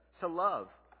us to love.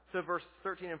 So verse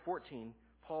 13 and 14,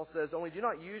 Paul says, "Only do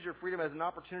not use your freedom as an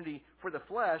opportunity for the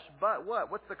flesh, but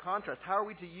what? What's the contrast? How are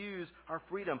we to use our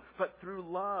freedom? But through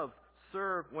love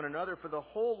serve one another, for the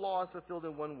whole law is fulfilled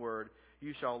in one word,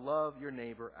 you shall love your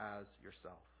neighbor as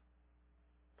yourself."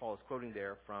 Paul is quoting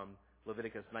there from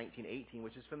Leviticus 19:18,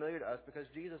 which is familiar to us because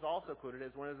Jesus also quoted it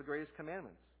as one of the greatest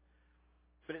commandments.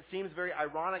 But it seems very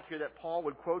ironic here that Paul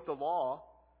would quote the law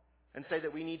and say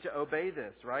that we need to obey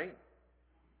this, right?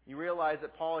 You realize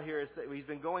that Paul here he's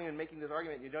been going and making this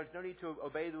argument. There's no need to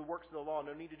obey the works of the law,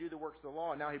 no need to do the works of the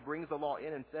law. And now he brings the law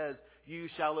in and says, you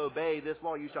shall obey this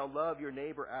law. You shall love your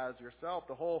neighbor as yourself.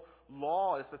 The whole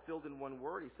law is fulfilled in one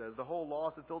word, he says. The whole law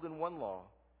is fulfilled in one law.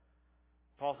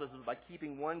 Paul says by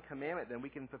keeping one commandment, then we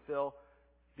can fulfill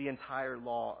the entire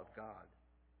law of God.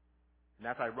 And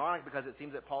that's ironic because it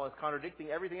seems that Paul is contradicting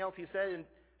everything else he said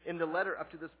in the letter up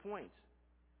to this point.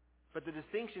 But the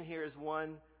distinction here is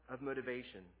one of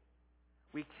motivation.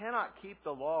 We cannot keep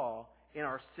the law in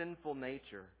our sinful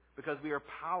nature because we are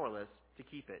powerless to to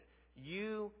keep it.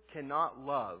 You cannot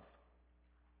love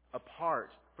apart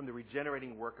from the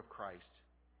regenerating work of Christ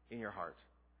in your heart.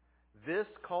 This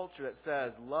culture that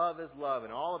says love is love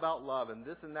and all about love and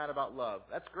this and that about love,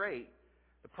 that's great.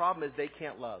 The problem is they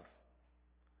can't love.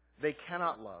 They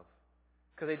cannot love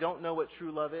because they don't know what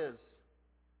true love is.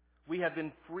 We have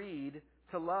been freed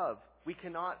to love. We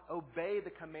cannot obey the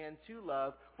command to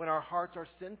love when our hearts are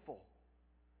sinful,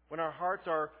 when our hearts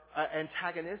are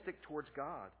antagonistic towards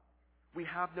God. We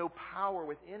have no power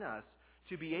within us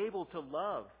to be able to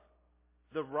love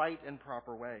the right and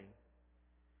proper way.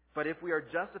 But if we are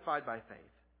justified by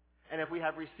faith, and if we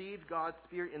have received God's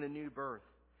Spirit in the new birth,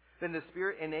 then the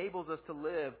Spirit enables us to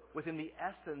live within the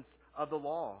essence of the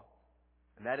law.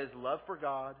 And that is love for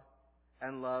God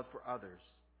and love for others.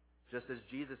 Just as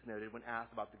Jesus noted when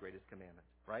asked about the greatest commandment,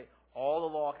 right? All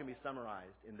the law can be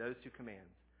summarized in those two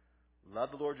commands.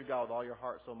 Love the Lord your God with all your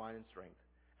heart, soul, mind, and strength,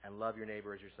 and love your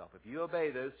neighbor as yourself. If you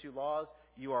obey those two laws,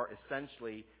 you are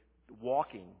essentially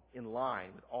walking in line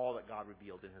with all that God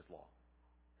revealed in His law.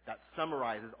 That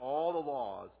summarizes all the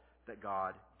laws that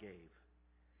God gave.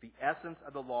 The essence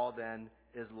of the law, then,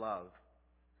 is love.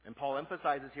 And Paul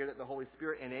emphasizes here that the Holy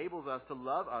Spirit enables us to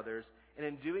love others, and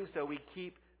in doing so, we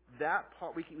keep that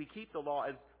part. We keep the law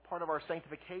as part of our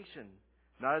sanctification,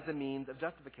 not as a means of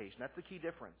justification. That's the key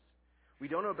difference. We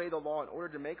don't obey the law in order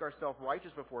to make ourselves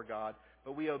righteous before God,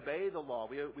 but we obey the law.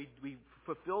 We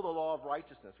fulfill the law of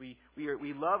righteousness. We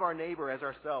love our neighbor as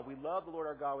ourselves. We love the Lord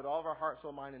our God with all of our heart,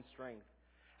 soul, mind, and strength,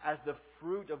 as the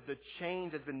fruit of the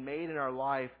change that's been made in our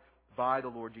life by the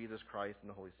Lord Jesus Christ and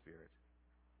the Holy Spirit.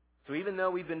 So even though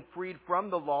we've been freed from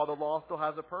the law still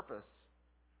has a purpose.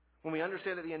 When we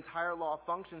understand that the entire law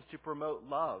functions to promote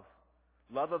love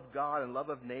of God and love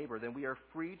of neighbor, then we are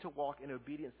free to walk in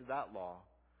obedience to that law,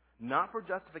 not for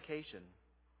justification,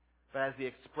 but as the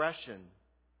expression,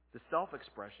 the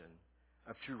self-expression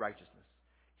of true righteousness.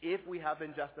 If we have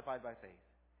been justified by faith,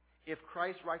 if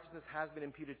Christ's righteousness has been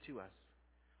imputed to us,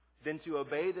 then to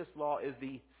obey this law is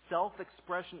the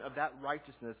self-expression of that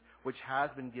righteousness which has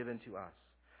been given to us.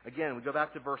 Again, we go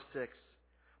back to verse 6.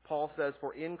 Paul says,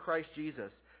 "For in Christ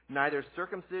Jesus, neither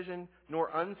circumcision nor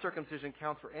uncircumcision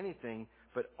counts for anything,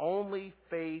 but only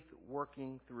faith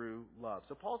working through love."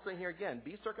 So Paul's saying here again,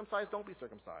 be circumcised, don't be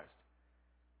circumcised.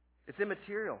 It's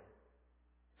immaterial.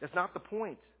 That's not the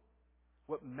point.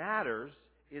 What matters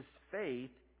is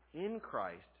faith in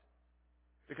Christ.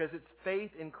 Because it's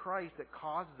faith in Christ that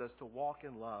causes us to walk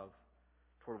in love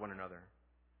toward one another.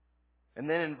 And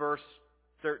then in verse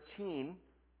 13,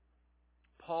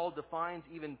 Paul defines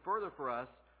even further for us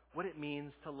what it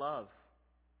means to love.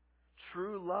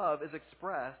 True love is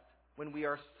expressed when we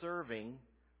are serving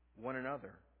one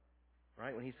another.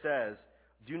 Right? When he says,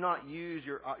 do not use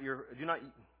your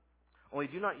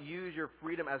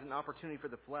freedom as an opportunity for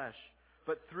the flesh,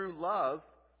 but through love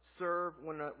serve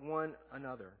one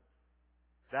another.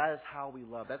 That is how we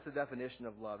love. That's the definition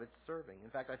of love. It's serving. In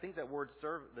fact, I think that the word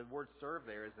serve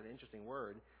there is an interesting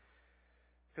word.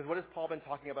 Because what has Paul been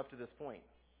talking about up to this point?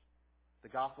 The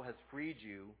gospel has freed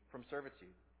you from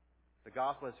servitude. The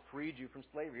gospel has freed you from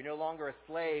slavery. You're no longer a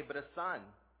slave, but a son.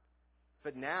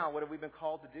 But now, what have we been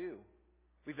called to do?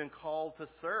 We've been called to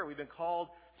serve. We've been called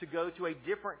to go to a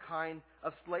different kind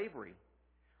of slavery.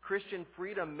 Christian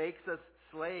freedom makes us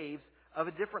slaves of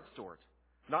a different sort.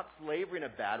 Not slavery in a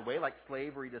bad way, like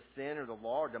slavery to sin or the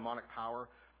law or demonic power,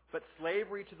 but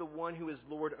slavery to the one who is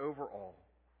Lord over all.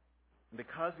 And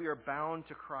because we are bound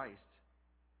to Christ,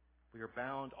 we are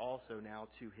bound also now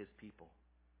to His people.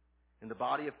 In the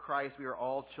body of Christ, we are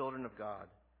all children of God.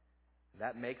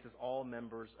 That makes us all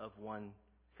members of one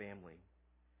family.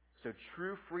 So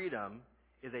true freedom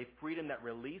is a freedom that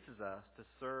releases us to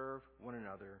serve one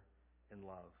another in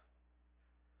love.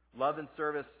 Love and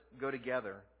service go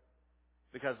together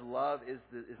because love is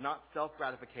not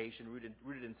self-gratification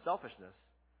rooted in selfishness,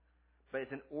 but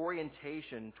it's an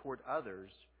orientation toward others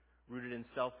rooted in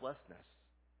selflessness,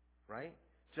 right?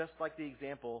 Just like the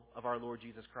example of our Lord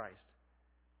Jesus Christ.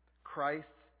 Christ's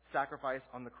sacrifice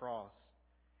on the cross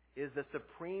is the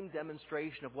supreme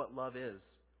demonstration of what love is.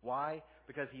 Why?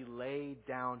 Because He laid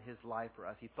down His life for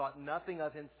us. He thought nothing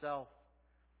of Himself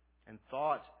and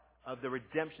thought of the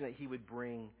redemption that He would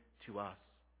bring to us.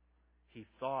 He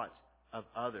thought of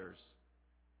others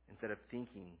instead of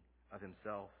thinking of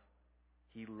Himself.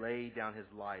 He laid down His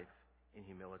life in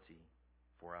humility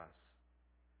for us.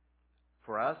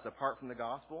 For us, apart from the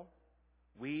gospel,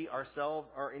 we ourselves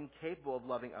are incapable of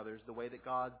loving others the way that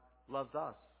God loves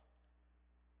us.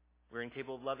 We're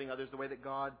incapable of loving others the way that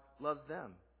God loves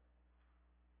them.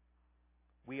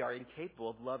 We are incapable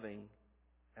of loving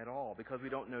at all because we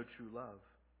don't know true love.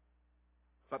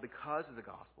 But because of the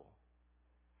gospel,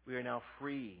 We are now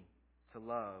free to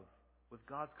love with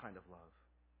God's kind of love.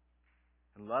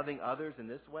 And loving others in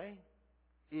this way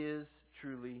is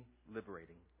truly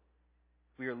liberating.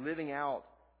 We are living out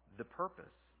the purpose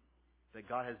that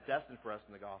God has destined for us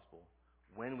in the gospel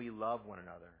when we love one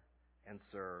another and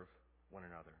serve one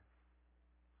another.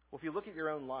 Well, if you look at your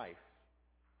own life,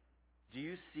 do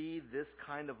you see this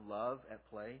kind of love at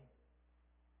play?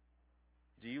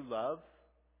 Do you love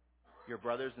your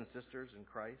brothers and sisters in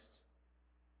Christ?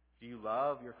 Do you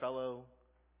love your fellow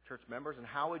church members? And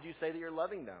how would you say that you're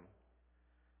loving them?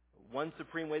 One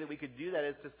supreme way that we could do that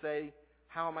is to say,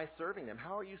 how am I serving them?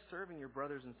 How are you serving your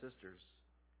brothers and sisters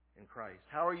in Christ?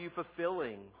 How are you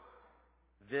fulfilling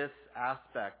this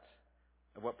aspect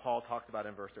of what Paul talked about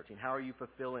in verse 13? How are you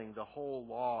fulfilling the whole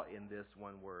law in this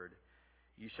one word?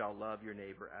 You shall love your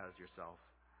neighbor as yourself.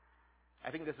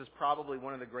 I think this is probably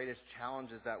one of the greatest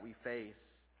challenges that we face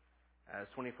as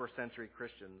 21st century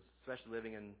Christians, especially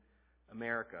living in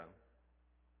America.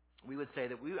 We would say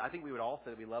that I think we would all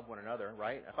say that we love one another,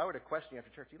 right? If I were to question you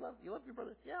after church, you love your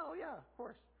brother? Yeah, oh yeah, of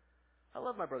course. I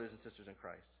love my brothers and sisters in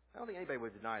Christ. I don't think anybody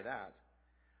would deny that.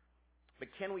 But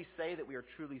can we say that we are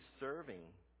truly serving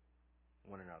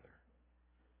one another?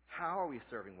 How are we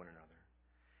serving one another?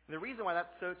 And the reason why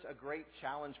that's such a great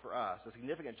challenge for us, a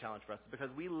significant challenge for us, is because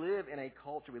we live in a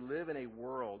culture, we live in a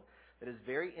world that is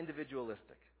very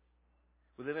individualistic.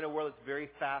 We live in a world that's very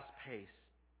fast-paced.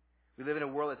 We live in a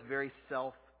world that's very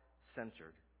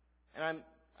self-centered. And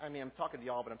I'm talking to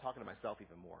y'all, but I'm talking to myself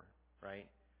even more, right?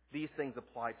 These things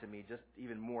apply to me just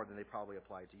even more than they probably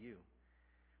apply to you.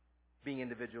 Being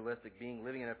individualistic,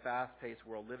 living in a fast-paced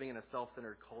world, living in a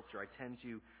self-centered culture, I tend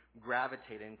to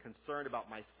gravitate and concerned about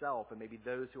myself and maybe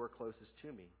those who are closest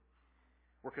to me.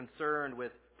 We're concerned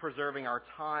with preserving our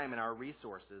time and our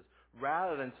resources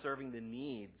rather than serving the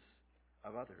needs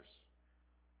of others.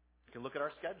 You can look at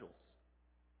our schedules.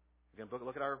 You can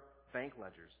look at our bank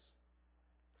ledgers.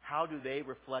 How do they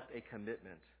reflect a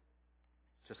commitment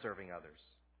to serving others?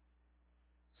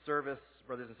 Service,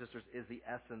 brothers and sisters, is the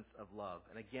essence of love.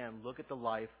 And again, look at the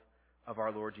life of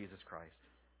our Lord Jesus Christ.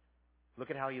 Look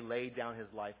at how he laid down his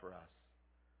life for us.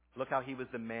 Look how he was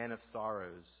the man of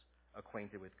sorrows,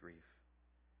 acquainted with grief.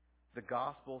 The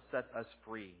gospel sets us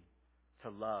free to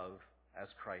love as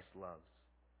Christ loves.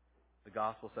 The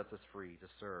gospel sets us free to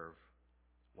serve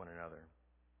one another.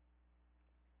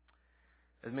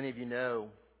 As many of you know,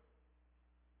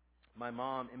 my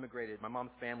mom's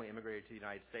family immigrated to the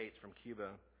United States from Cuba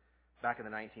back in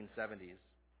the 1970s.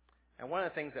 And one of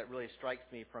the things that really strikes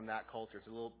me from that culture,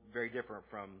 it's very different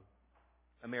from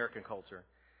American culture.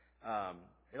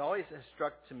 It always has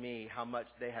struck to me how much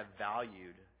they have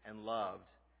valued and loved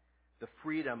the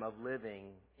freedom of living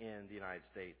in the United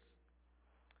States.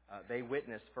 They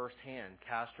witnessed firsthand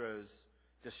Castro's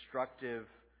destructive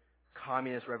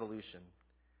communist revolution.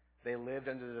 They lived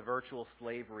under the virtual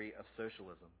slavery of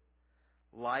socialism.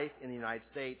 Life in the United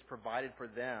States provided for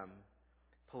them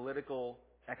political,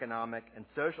 economic, and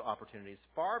social opportunities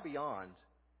far beyond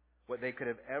what they could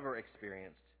have ever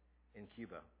experienced in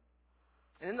Cuba.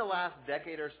 And in the last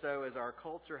decade or so, as our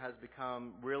culture has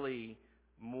become really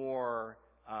more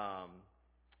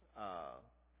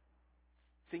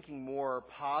thinking more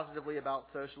positively about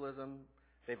socialism,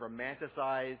 they've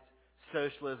romanticized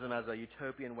socialism as a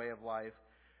utopian way of life.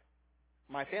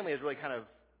 My family has really kind of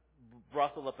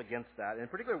bristled up against that,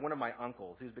 and particularly one of my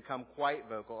uncles, who's become quite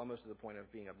vocal, almost to the point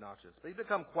of being obnoxious, but he's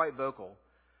become quite vocal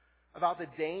about the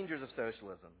dangers of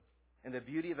socialism and the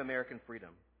beauty of American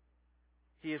freedom.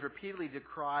 He has repeatedly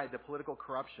decried the political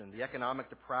corruption, the economic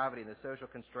depravity, and the social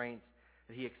constraints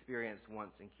that he experienced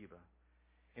once in Cuba.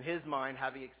 In his mind,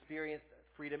 having experienced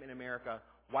freedom in America,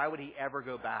 why would he ever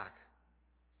go back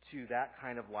to that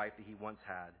kind of life that he once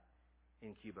had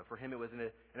in Cuba? For him, it was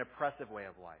an oppressive way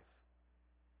of life.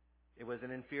 It was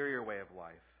an inferior way of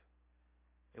life.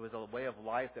 It was a way of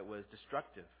life that was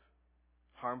destructive,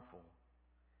 harmful.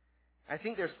 I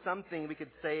think there's something we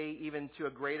could say even to a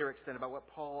greater extent about what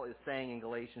Paul is saying in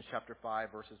Galatians chapter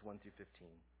 5, verses 1 through 15.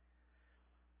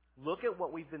 Look at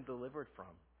what we've been delivered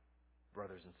from,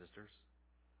 brothers and sisters.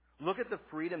 Look at the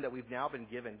freedom that we've now been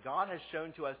given. God has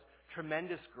shown to us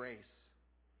tremendous grace.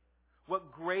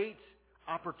 What great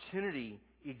opportunity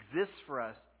exists for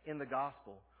us in the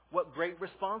gospel. What great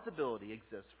responsibility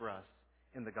exists for us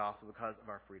in the gospel because of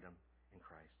our freedom in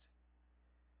Christ.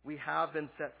 We have been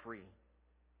set free.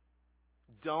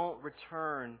 Don't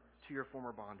return to your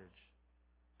former bondage,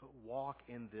 but walk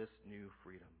in this new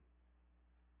freedom.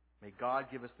 May God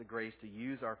give us the grace to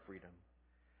use our freedom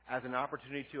as an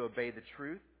opportunity to obey the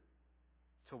truth,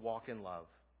 to walk in love,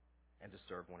 and to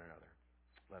serve one another.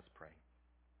 Let's pray.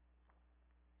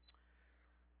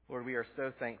 Lord, we are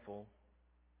so thankful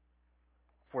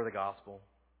for the gospel.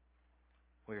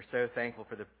 We are so thankful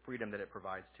for the freedom that it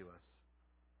provides to us.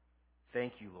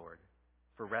 Thank you, Lord,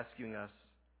 for rescuing us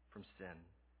from sin.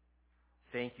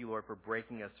 Thank you, Lord, for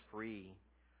breaking us free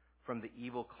from the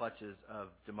evil clutches of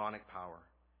demonic power.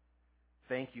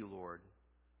 Thank you, Lord,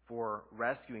 for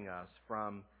rescuing us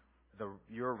from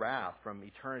your wrath, from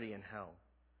eternity in hell.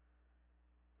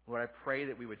 Lord, I pray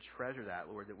that we would treasure that,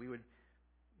 Lord, that we would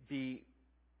be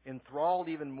enthralled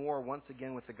even more once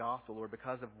again with the gospel, Lord,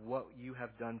 because of what you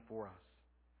have done for us.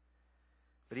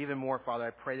 But even more, Father,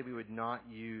 I pray that we would not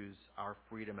use our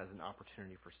freedom as an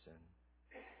opportunity for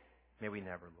sin. May we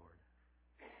never,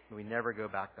 Lord. May we never go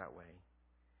back that way.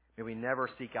 May we never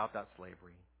seek out that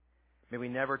slavery. May we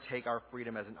never take our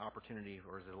freedom as an opportunity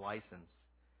or as a license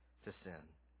to sin.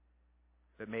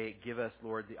 But may it give us,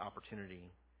 Lord, the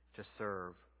opportunity to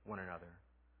serve one another,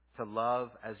 to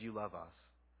love as you love us.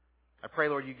 I pray,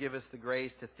 Lord, you give us the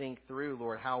grace to think through,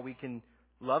 Lord, how we can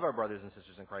love our brothers and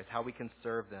sisters in Christ, how we can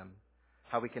serve them,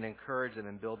 how we can encourage them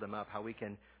and build them up, how we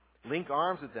can link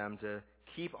arms with them to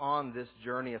keep on this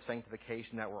journey of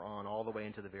sanctification that we're on all the way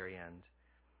into the very end.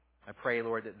 I pray,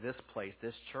 Lord, that this place,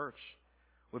 this church,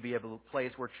 would be a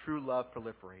place where true love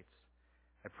proliferates.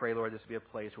 I pray, Lord, this would be a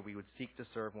place where we would seek to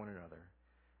serve one another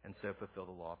and so fulfill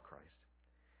the law of Christ.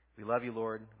 We love you,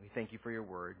 Lord. We thank you for your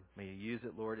word. May you use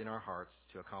it, Lord, in our hearts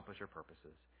to accomplish your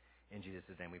purposes. In Jesus'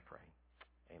 name we pray.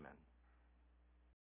 Amen.